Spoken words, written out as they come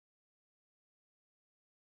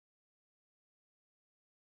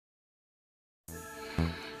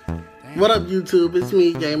What up, YouTube? It's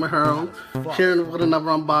me, Gamer Hurl, sharing with another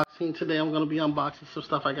unboxing. Today I'm going to be unboxing some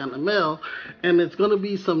stuff I got in the mail, and it's going to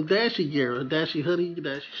be some Dashie gear, a Dashie hoodie,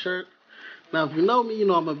 Dashie shirt. Now, if you know me, you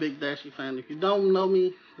know I'm a big Dashie fan. If you don't know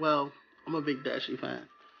me, well, I'm a big Dashie fan.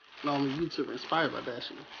 You know, I'm a YouTuber inspired by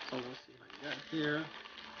Dashie. So let's see what I got here.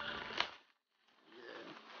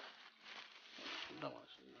 Yeah. I don't want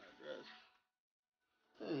to show you my address.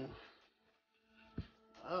 Hey.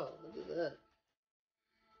 Oh, look at that.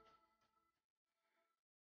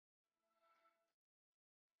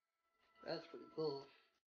 That's pretty cool.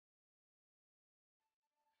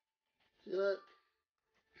 See that?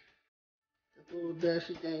 That little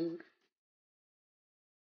Dashiegame.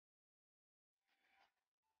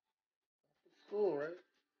 It's cool, right?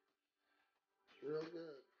 It's real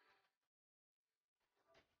good.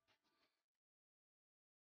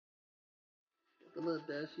 Got the little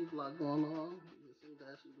Dashie block going on. You can see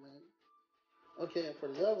Dashie blend. Okay, and for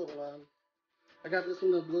the other one, I got this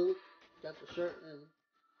one in blue. Got the shirt in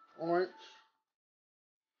orange.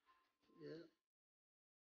 Yeah.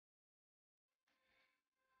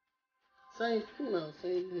 Same,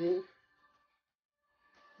 same thing.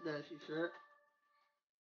 Dashie shirt.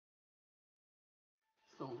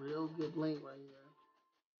 Some real good link right here.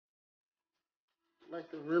 I'd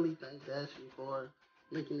like to really thank Dashie for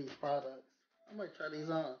making these products. I might try these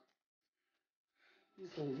on. These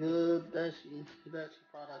some good Dashie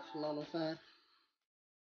products, you know what I'm saying?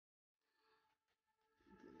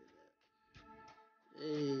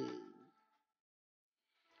 Hey.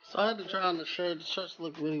 So I had to try on the shirt. The shirts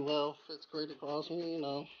look really well. Fits great across me, you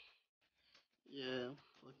know. Yeah,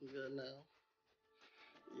 looking good now.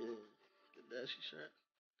 Yeah, good Dashie shirt.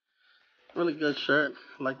 Really good shirt.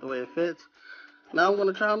 I like the way it fits. Now I'm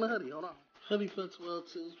gonna try on the hoodie. Hold on. Hoodie fits well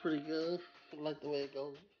too. It's pretty good. I like the way it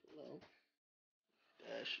goes. You know,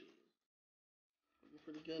 Dashie. Looking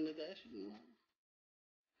pretty good in the Dashie. You know.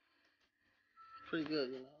 Pretty good,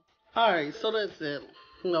 you know. Alright, so that's it.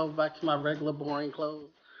 You know, back to my regular boring clothes.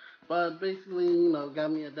 But basically, you know,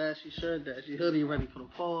 got me a Dashie shirt, Dashie hoodie ready for the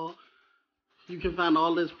fall. You can find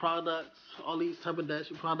all these products, all these type of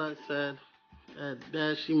Dashie products at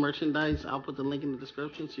Dashie merchandise. I'll put the link in the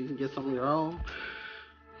description so you can get some of your own.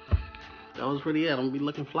 That was really it. I'm gonna be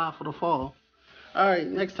looking fly for the fall. Alright,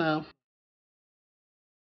 next time.